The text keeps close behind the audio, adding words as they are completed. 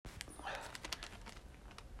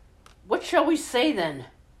shall we say then?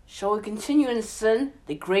 Shall we continue in sin,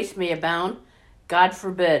 that grace may abound? God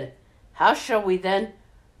forbid. How shall we then,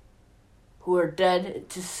 who are dead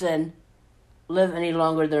to sin, live any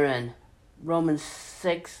longer therein? Romans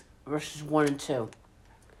 6, verses 1 and 2.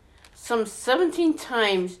 Some 17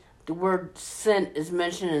 times the word sin is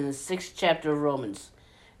mentioned in the 6th chapter of Romans.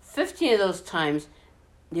 15 of those times,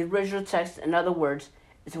 the original text, in other words,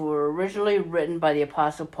 as were originally written by the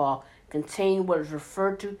Apostle Paul, contain what is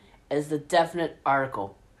referred to as the definite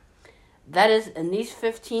article. That is, in these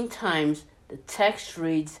 15 times, the text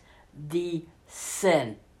reads, the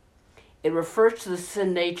sin. It refers to the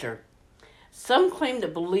sin nature. Some claim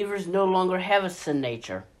that believers no longer have a sin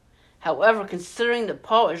nature. However, considering that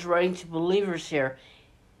Paul is writing to believers here,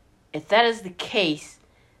 if that is the case,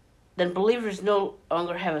 then believers no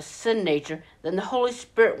longer have a sin nature, then the Holy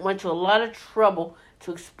Spirit went to a lot of trouble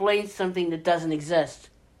to explain something that doesn't exist.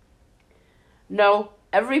 No,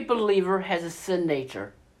 every believer has a sin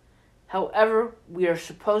nature. However, we are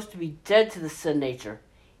supposed to be dead to the sin nature,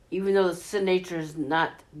 even though the sin nature is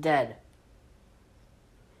not dead.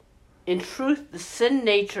 In truth, the sin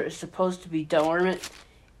nature is supposed to be dormant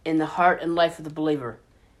in the heart and life of the believer.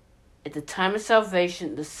 At the time of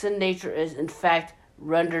salvation, the sin nature is, in fact,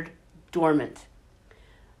 rendered dormant.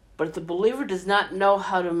 But if the believer does not know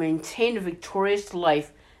how to maintain a victorious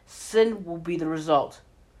life, sin will be the result,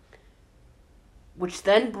 which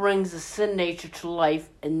then brings the sin nature to life,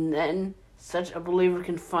 and then such a believer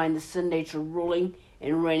can find the sin nature ruling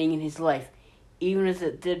and reigning in his life, even as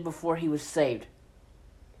it did before he was saved.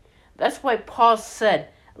 That's why Paul said,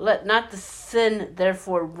 "Let not the sin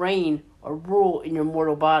therefore reign or rule in your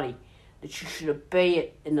mortal body, that you should obey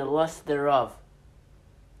it in the lust thereof."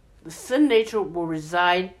 The sin nature will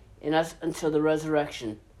reside in us until the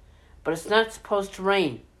resurrection, but it's not supposed to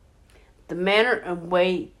reign. The manner and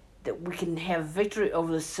way that we can have victory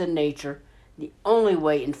over the sin nature, the only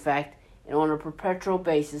way, in fact, and on a perpetual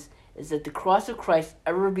basis, is that the cross of Christ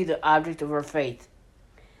ever be the object of our faith.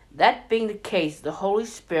 That being the case, the Holy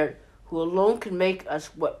Spirit, who alone can make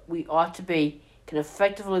us what we ought to be, can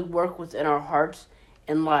effectively work within our hearts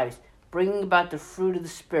and lives, bringing about the fruit of the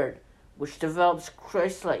Spirit, which develops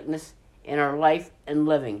Christ-likeness in our life and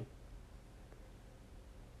living.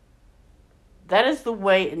 That is the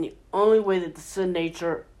way and the only way that the sin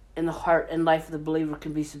nature in the heart and life of the believer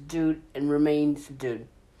can be subdued and remain subdued.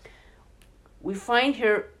 We find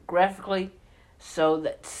here graphically so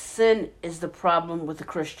that sin is the problem with the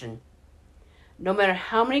Christian. No matter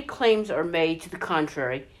how many claims are made to the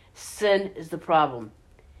contrary, sin is the problem.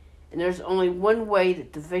 And there's only one way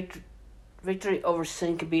that the victory over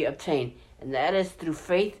sin can be obtained, and that is through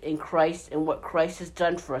faith in Christ and what Christ has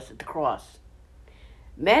done for us at the cross.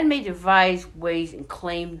 Man may devise ways and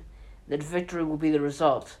claim that victory will be the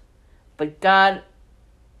result, but God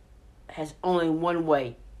has only one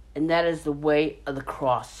way, and that is the way of the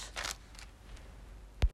cross.